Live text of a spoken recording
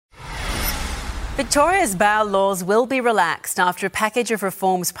Victoria's bail laws will be relaxed after a package of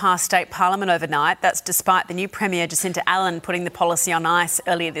reforms passed state parliament overnight. That's despite the new Premier Jacinta Allen putting the policy on ice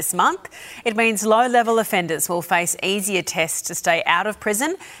earlier this month. It means low-level offenders will face easier tests to stay out of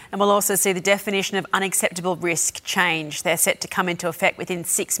prison, and we'll also see the definition of unacceptable risk change. They're set to come into effect within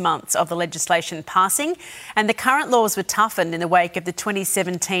 6 months of the legislation passing, and the current laws were toughened in the wake of the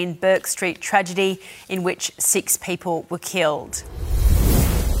 2017 Burke Street tragedy in which 6 people were killed.